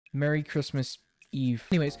Merry Christmas Eve.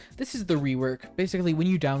 Anyways, this is the rework. Basically, when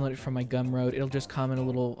you download it from my Gumroad, it'll just come in a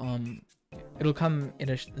little it'll come in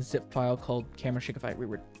a zip file called Camera Shakify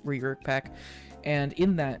rework pack, and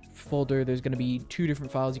in that folder there's going to be two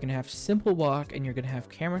different files. You're going to have Simple Walk and you're going to have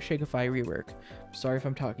Camera Shakify rework. Sorry if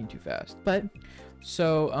I'm talking too fast, but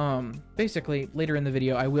so basically later in the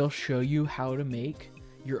video I will show you how to make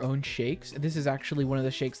your own shakes. This is actually one of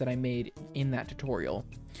the shakes that I made in that tutorial.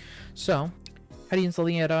 So how do you install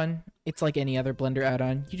the add-on? It's like any other Blender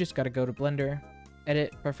add-on. You just got to go to Blender,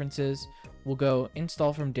 edit, preferences. We'll go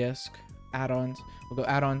install from disk, add-ons. We'll go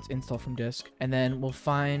add-ons, install from disk, and then we'll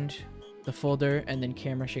find the folder and then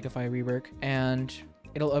Camera Shakify rework, and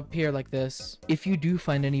it'll appear like this. If you do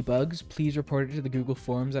find any bugs, please report it to the Google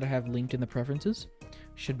Forms that I have linked in the preferences.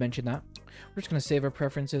 Should mention that. We're just going to save our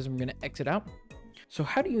preferences and we're going to exit out. So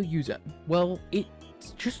how do you use it? Well,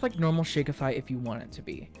 it's just like normal Shakify if you want it to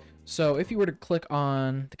be. So if you were to click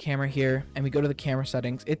on the camera here and we go to the camera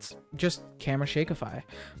settings, it's just Camera Shakify.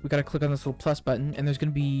 We got to click on this little plus button and there's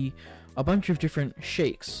going to be a bunch of different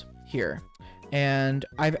shakes here. And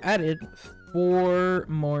I've added 4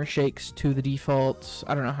 more shakes to the default.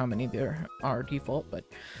 I don't know how many there are default, but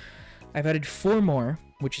I've added 4 more,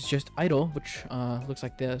 which is just idle, which looks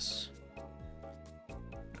like this.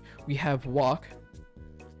 We have walk.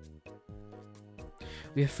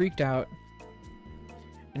 We have freaked out.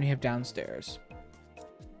 And we have downstairs.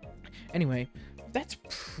 Anyway, that's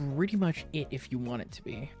pretty much it if you want it to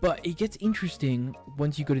be. But it gets interesting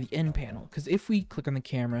once you go to the end panel, because if we click on the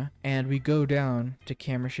camera and we go down to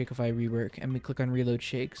Camera Shakify rework and we click on reload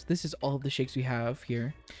shakes, this is all of the shakes we have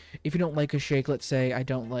here. If you don't like a shake, let's say I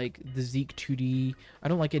don't like the Zeek 2D, I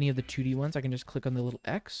don't like any of the 2D ones, I can just click on the little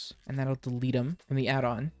X and that'll delete them from the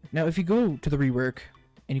add-on. Now if you go to the rework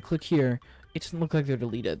and you click here, it doesn't look like they're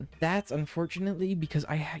deleted. That's unfortunately because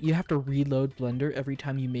you have to reload Blender every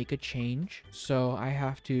time you make a change. So I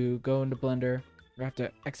have to go into Blender, or I have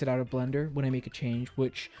to exit out of Blender when I make a change,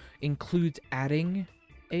 which includes adding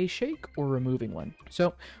a shake or removing one.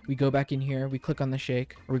 So we go back in here, we click on the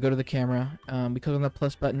shake, or we go to the camera, we click on the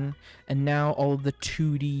plus button, and now all of the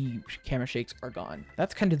 2D camera shakes are gone.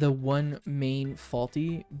 That's kind of the one main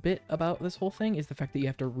faulty bit about this whole thing, is the fact that you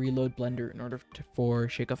have to reload Blender in order for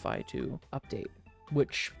Shakify to update,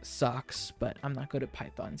 which sucks, but I'm not good at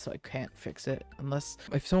Python, so I can't fix it. Unless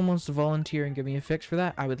if someone wants to volunteer and give me a fix for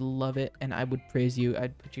that, I would love it, and I would praise you.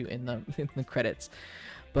 I'd put you in the credits.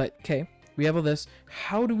 But okay, we have all this.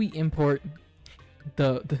 How do we import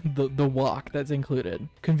the walk that's included?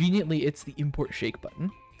 Conveniently, it's the import shake button.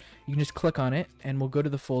 You can just click on it and we'll go to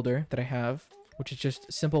the folder that I have, which is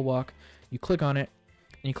just simple walk. You click on it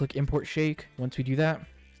and you click import shake. Once we do that,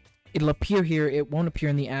 it'll appear here. It won't appear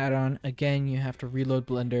in the add-on. Again, you have to reload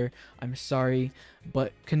Blender. I'm sorry,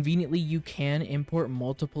 but conveniently you can import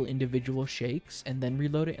multiple individual shakes and then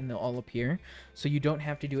reload it and they'll all appear. So you don't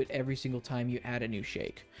have to do it every single time you add a new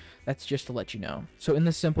shake. That's just to let you know. So in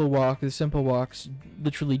the simple walk's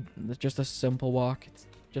literally just a simple walk. It's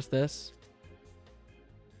just this.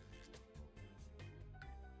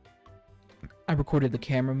 I recorded the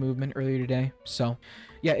camera movement earlier today. So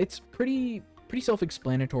yeah, it's pretty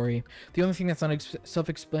self-explanatory. The only thing that's not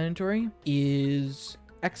self-explanatory is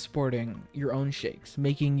exporting your own shakes,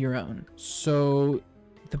 making your own. So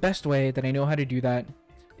the best way that I know how to do that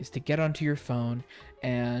is to get onto your phone,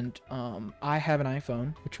 and I have an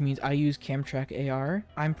iPhone, which means I use Camtrack AR.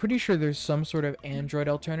 I'm pretty sure there's some sort of Android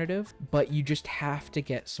alternative, but you just have to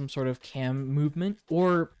get some sort of cam movement,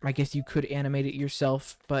 or I guess you could animate it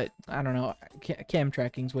yourself, but I don't know, cam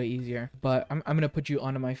tracking's way easier. But I'm gonna put you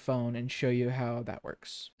onto my phone and show you how that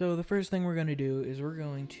works. So the first thing we're gonna do is we're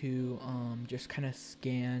going to just kind of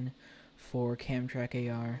scan for Camtrack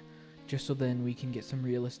AR, just so then we can get some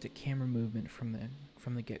realistic camera movement from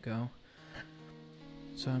the get-go.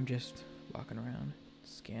 So I'm just walking around,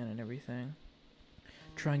 scanning everything,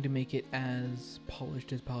 trying to make it as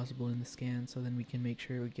polished as possible in the scan, so then we can make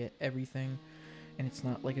sure we get everything and it's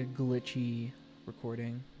not like a glitchy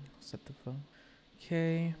recording. Set the phone.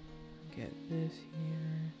 Okay, get this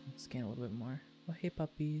here. Scan a little bit more. Oh, hey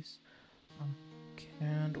puppies.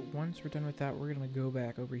 And once we're done with that, we're gonna go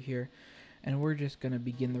back over here and we're just gonna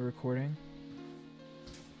begin the recording.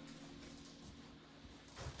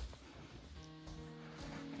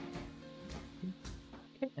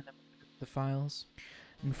 And then the files,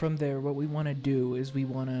 and from there what we want to do is we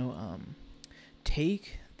want to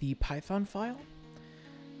take the Python file.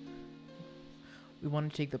 Let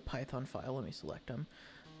me select them.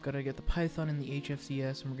 Gotta get the Python and the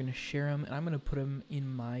HFCS, and we're gonna share them, and I'm gonna put them in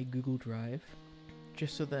my Google Drive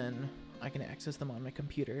just so then I can access them on my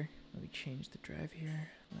computer. Let me change the drive here.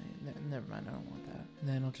 Never mind, I don't want that. And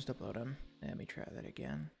then I'll just upload them. Let me try that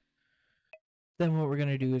again. Then what we're going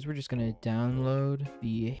to do is we're just going to download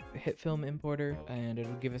the HitFilm importer, and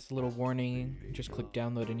it'll give us a little warning. Just click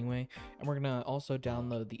download anyway. And we're going to also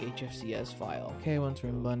download the HFCS file. Okay, once we're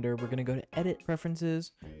in Blender, we're going to go to Edit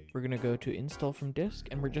Preferences. We're going to go to Install from Disk,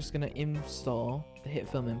 and we're just going to install the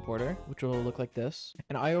HitFilm importer, which will look like this.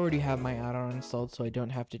 And I already have my add-on installed, so I don't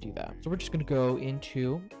have to do that. So we're just going to go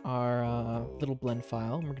into our little blend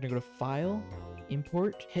file, and we're going to go to File,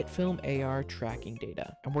 Import HitFilm AR tracking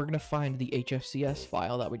data, and we're going to find the HFCS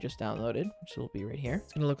file that we just downloaded, which will be right here.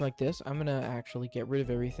 It's going to look like this. I'm going to actually get rid of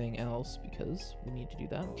everything else because we need to do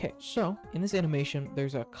that. Okay, so in this animation,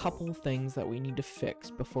 there's a couple things that we need to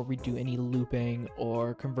fix before we do any looping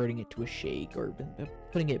or converting it to a shake or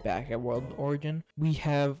putting it back at world origin. We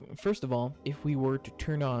have, first of all, if we were to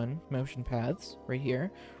turn on motion paths right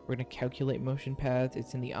here, we're going to calculate motion paths.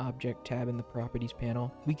 It's in the object tab in the properties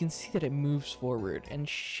panel. We can see that it moves forward, and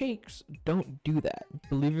shakes don't do that.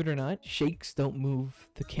 Believe it or not, shakes don't move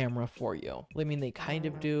the camera for you. I mean, they kind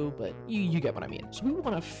of do, but you get what I mean. So we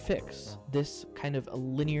want to fix this kind of a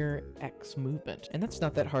linear X movement, and that's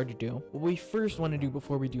not that hard to do. What we first want to do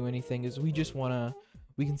before we do anything is we just want to,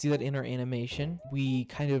 we can see that in our animation, we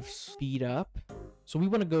kind of speed up. So we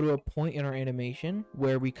want to go to a point in our animation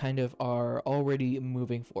where we kind of are already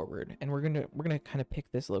moving forward, and we're gonna kind of pick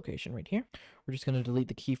this location right here. We're just gonna delete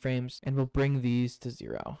the keyframes, and we'll bring these to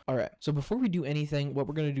 0. All right. So before we do anything, what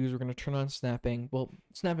we're gonna do is we're gonna turn on snapping. Well,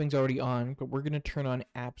 snapping's already on, but we're gonna turn on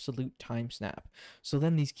absolute time snap. So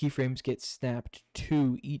then these keyframes get snapped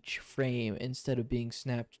to each frame instead of being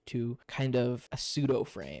snapped to kind of a pseudo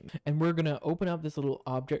frame. And we're gonna open up this little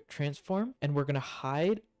object transform, and we're gonna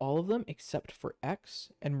hide all of them except for X,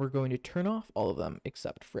 and we're going to turn off all of them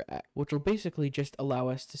except for X, which will basically just allow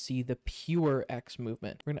us to see the pure X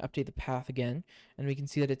movement. We're going to update the path again, and we can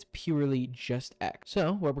see that it's purely just X.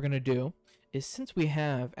 So what we're going to do is, since we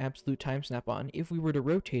have absolute time snap on, if we were to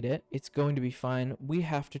rotate it, it's going to be fine. We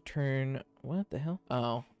have to turn, what the hell?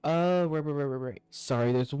 Oh, right.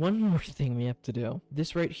 Sorry, there's one more thing we have to do.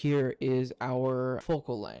 This right here is our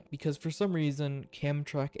focal length, because for some reason,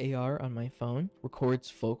 Camtrack AR on my phone records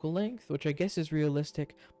focal length, which I guess is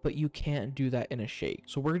realistic, but you can't do that in a shake.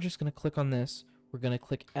 So we're just gonna click on this. We're going to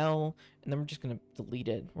click L, and then we're just going to delete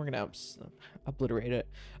it. We're going to obliterate it.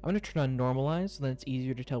 I'm going to turn on normalize, so then it's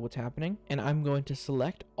easier to tell what's happening. And I'm going to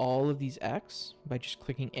select all of these X by just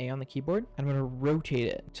clicking A on the keyboard. I'm going to rotate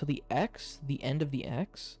it till the X, the end of the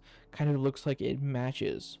X, kind of looks like it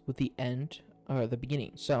matches with the end or the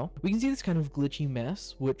beginning. So we can see this kind of glitchy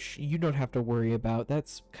mess, which you don't have to worry about.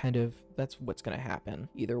 That's what's going to happen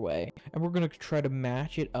either way. And we're going to try to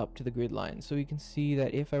match it up to the grid line. So we can see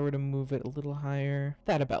that if I were to move it a little higher,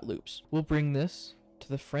 that about loops. We'll bring this to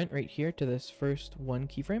the front right here to this first one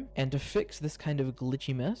keyframe. And to fix this kind of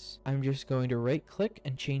glitchy mess, I'm just going to right click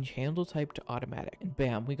and change handle type to automatic. And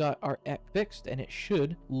bam, we got our X fixed, and it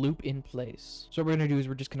should loop in place. So what we're going to do is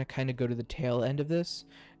we're just going to kind of go to the tail end of this,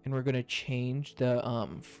 and we're going to change the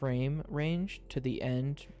frame range to the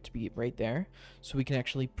end to be right there, so we can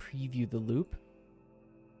actually preview the loop.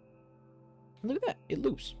 Look at that, it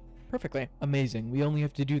loops perfectly. Amazing. We only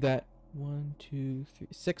have to do that 1, 2, 3,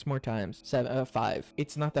 6 more times. 5.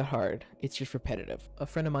 It's not that hard. It's just repetitive. A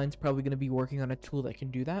friend of mine's probably going to be working on a tool that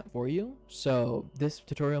can do that for you, so this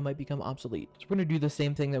tutorial might become obsolete. So we're going to do the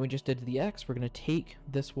same thing that we just did to the X. We're going to take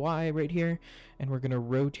this Y right here, and we're going to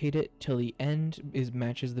rotate it till the end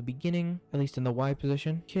matches the beginning, at least in the Y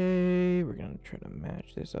position. Okay, we're going to try to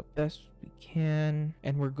match this up best we can,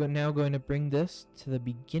 and we're now going to bring this to the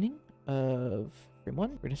beginning of frame 1.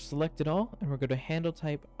 We're going to select it all, and we're going to handle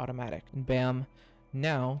type automatic, and bam,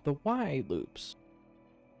 now the Y loops.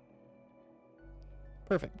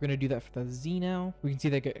 Perfect. We're going to do that for the Z now. We can see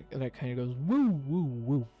that kind of goes woo, woo,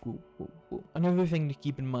 woo, woo, woo, woo. Another thing to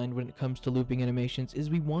keep in mind when it comes to looping animations is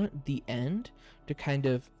we want the end to kind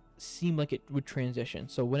of seem like it would transition.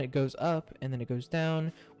 So when it goes up and then it goes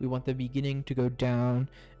down, we want the beginning to go down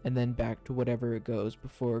and then back to whatever it goes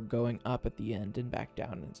before going up at the end and back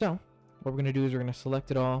down. And so what we're going to do is we're going to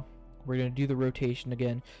select it all. We're going to do the rotation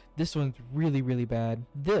again. This one's really, really bad.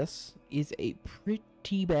 This is a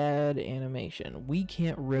pretty bad animation. We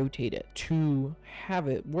can't rotate it to have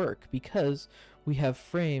it work because we have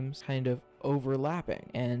frames kind of overlapping,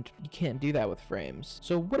 and you can't do that with frames.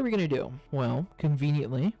 So what are we going to do? Well,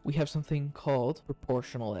 conveniently, we have something called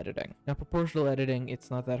proportional editing. Now, proportional editing, it's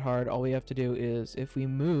not that hard. All we have to do is if we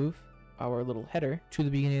move our little header to the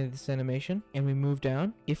beginning of this animation and we move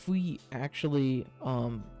down, if we actually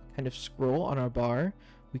kind of scroll on our bar,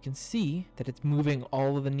 we can see that it's moving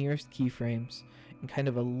all of the nearest keyframes in kind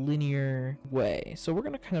of a linear way. So we're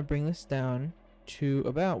going to kind of bring this down to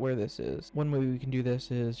about where this is. One way we can do this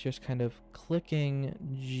is just kind of clicking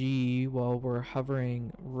G while we're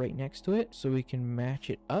hovering right next to it so we can match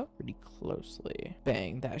it up pretty closely.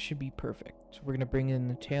 Bang, that should be perfect. So we're gonna bring in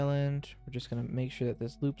the tail end. We're just gonna make sure that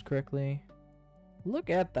this loops correctly. Look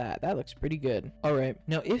at that, that looks pretty good. All right,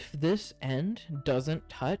 now if this end doesn't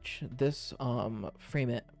touch this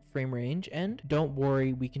frame range end, don't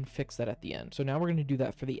worry, we can fix that at the end. So now we're going to do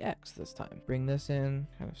that for the X this time. Bring this in,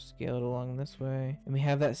 kind of scale it along this way, and we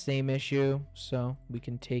have that same issue, so we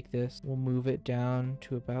can take this, we'll move it down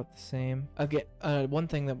to about the same. Again, one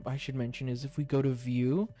thing that I should mention is if we go to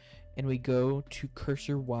view and we go to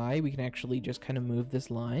cursor Y, we can actually just kind of move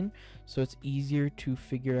this line, so it's easier to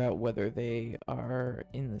figure out whether they are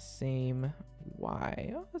in the same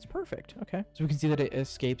Y. Oh, that's perfect. Okay, so we can see that it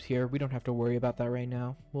escapes here. We don't have to worry about that right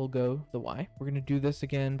now. We'll go the Y. We're gonna do this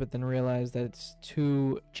again, but then realize that it's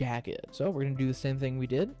too jagged, so we're gonna do the same thing we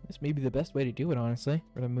did. This may be the best way to do it, honestly.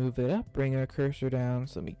 We're gonna move it up, bring our cursor down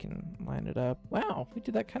so we can line it up. Wow, we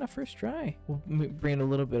did that kind of first try. We'll bring it a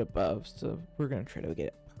little bit above, so we're gonna try to get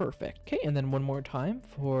it perfect. Okay, and then one more time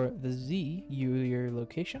for the Z, your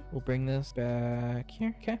location. We'll bring this back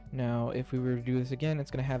here. Okay, now if we were to do this again, it's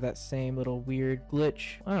gonna have that same little weird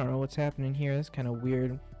glitch. I don't know what's happening here. It's kind of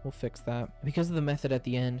weird. We'll fix that. Because of the method at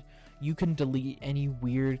the end, you can delete any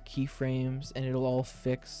weird keyframes and it'll all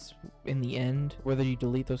fix in the end, whether you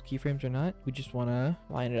delete those keyframes or not. We just wanna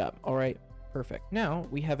line it up. All right. Perfect. Now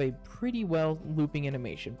we have a pretty well looping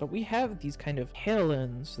animation, but we have these kind of tail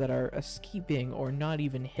ends that are escaping or not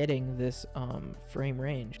even hitting this frame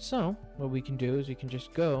range. So what we can do is we can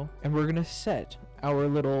just go and we're gonna set our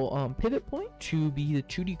little pivot point to be the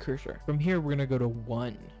 2D cursor. From here we're gonna go to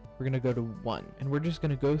 1. We're gonna go to 1 and we're just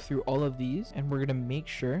gonna go through all of these and we're gonna make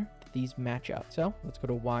sure these match up. So let's go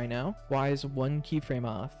to Y now. Y is 1 keyframe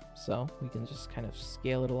off, so we can just kind of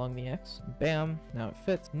scale it along the X. Bam, now it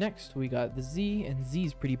fits. Next we got the Z, and Z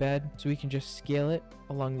is pretty bad, so we can just scale it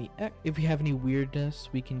along the X. If we have any weirdness,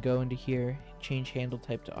 we can go into here, change handle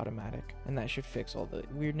type to automatic, and that should fix all the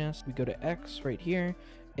weirdness. We go to X right here,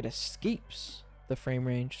 it escapes the frame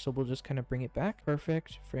range, so we'll just kind of bring it back.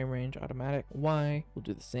 Perfect. Frame range automatic. Y, we'll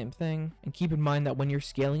do the same thing, and keep in mind that when you're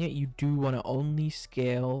scaling it, you do want to only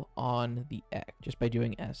scale on the X just by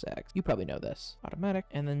doing SX. You probably know this. Automatic,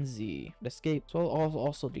 and then Z, escape. So I'll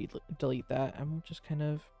also delete that, and we'll just kind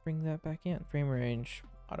of bring that back in. Frame range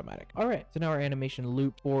automatic. All right, so now our animation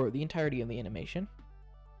loop for the entirety of the animation.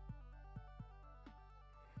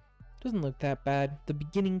 Doesn't look that bad. The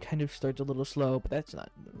beginning kind of starts a little slow, but that's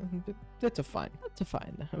a fine.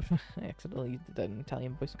 I accidentally did an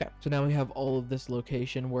Italian voice. Okay, so now we have all of this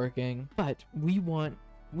location working, but we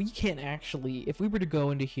can't actually, if we were to go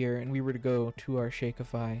into here and we were to go to our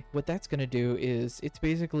Shakify, what that's going to do is it's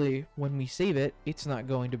basically when we save it, it's not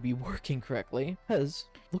going to be working correctly because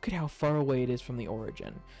look at how far away it is from the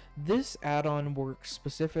origin. This add-on works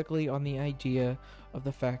specifically on the idea of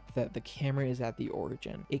the fact that the camera is at the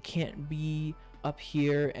origin. It can't be up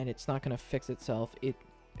here and it's not going to fix itself.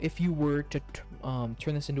 If you were to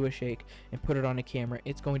turn this into a shake and put it on a camera,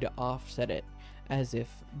 it's going to offset it as if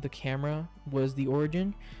the camera was the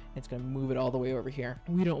origin. It's going to move it all the way over here.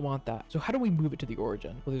 We don't want that. So how do we move it to the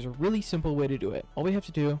origin? Well, there's a really simple way to do it. All we have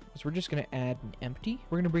to do is we're just going to add an empty.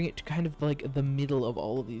 We're going to bring it to kind of like the middle of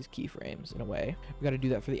all of these keyframes in a way. We got to do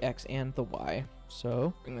that for the X and the Y.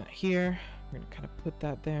 So bring that here. We're going to kind of put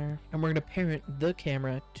that there. And we're going to parent the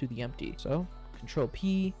camera to the empty. So Control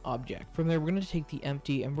P, object. From there, we're going to take the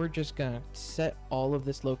empty and we're just going to set all of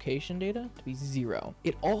this location data to be 0.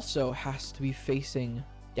 It also has to be facing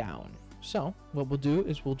down. So what we'll do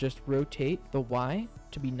is we'll just rotate the Y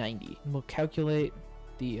to be 90. And we'll calculate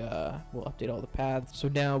the, we'll update all the paths. So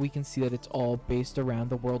now we can see that it's all based around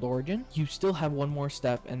the world origin. You still have one more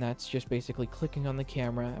step, and that's just basically clicking on the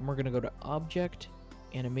camera, and we're going to go to Object,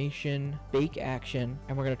 Animation, Bake Action,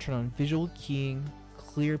 and we're going to turn on Visual Keying,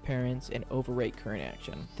 Clear Parents, and Overwrite Current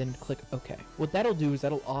Action. Then click OK. What that'll do is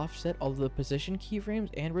that'll offset all of the position keyframes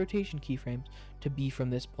and rotation keyframes to be from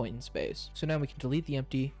this point in space. So now we can delete the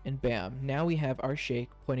empty, and bam, now we have our shake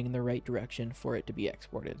pointing in the right direction for it to be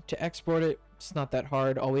exported. To export it, it's not that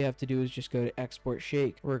hard. All we have to do is just go to Export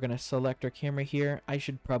Shake. We're going to select our camera here. I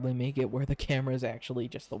should probably make it where the camera is actually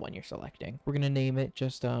just the one you're selecting. We're going to name it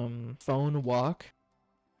just Phone Walk.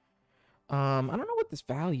 I don't know what this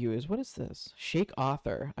value is. What is this? Shake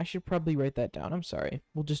author. I should probably write that down. I'm sorry.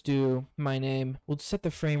 We'll just do my name. We'll set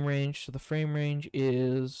the frame range. So the frame range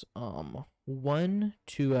is 1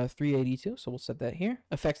 to 382. So we'll set that here.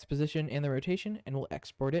 Affects the position and the rotation, and we'll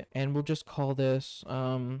export it. And we'll just call this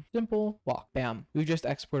simple walk. Bam. We've just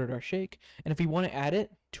exported our shake. And if we want to add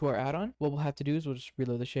it to our add-on, what we'll have to do is we'll just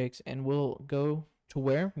reload the shakes, and we'll go to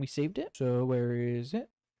where we saved it. So where is it?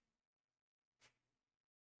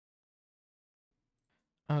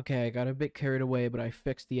 Okay, I got a bit carried away, but I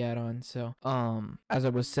fixed the add-on. So, as I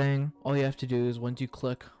was saying, all you have to do is once you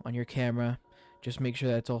click on your camera, just make sure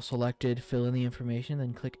that it's all selected, fill in the information,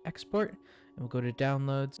 then click export, and we'll go to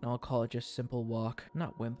downloads, and I'll call it just simple walk,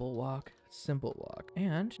 not wimple walk, simple walk,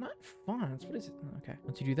 and not fonts. What is it? Okay,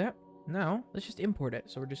 once you do that, now let's just import it.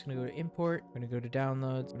 So we're just gonna go to import, we're gonna go to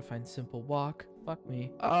downloads, I'm gonna find simple walk. Fuck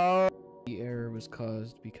me. Oh. The error was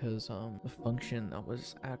caused because the function that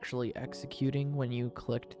was actually executing when you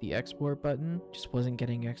clicked the export button just wasn't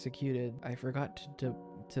getting executed. I forgot to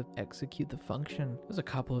execute the function. There's a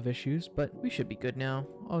couple of issues, but we should be good now.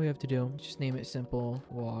 All we have to do is just name it simple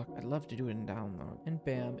walk. I'd love to do it in download. And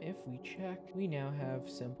bam, if we check, we now have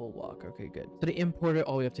simple walk. Okay, good. So to import it,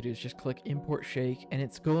 all we have to do is just click import shake, and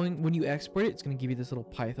it's going, when you export it, it's going to give you this little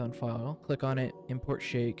Python file. Click on it, import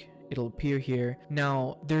shake. It'll appear here.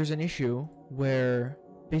 Now, there's an issue where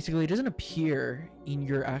basically it doesn't appear in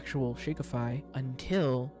your actual Shakify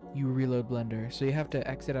until you reload Blender. So you have to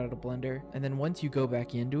exit out of Blender, and then once you go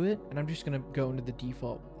back into it, and I'm just gonna go into the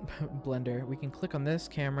default Blender, we can click on this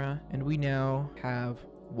camera, and we now have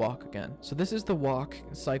walk again. So this is the walk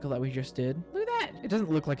cycle that we just did. Look at that. It doesn't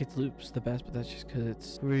look like it loops the best, but that's just because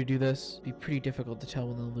it's, if we were to do this, it'd be pretty difficult to tell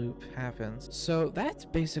when the loop happens. So that's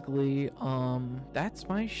basically that's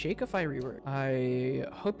my Shakify rework. I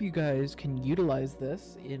hope you guys can utilize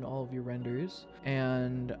this in all of your renders,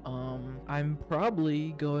 and I'm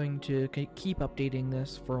probably going to keep updating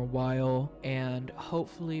this for a while, and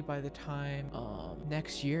hopefully by the time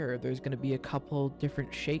next year there's going to be a couple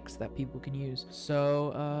different shakes that people can use.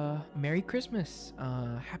 So Merry Christmas,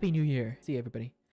 Happy New Year. See you, everybody.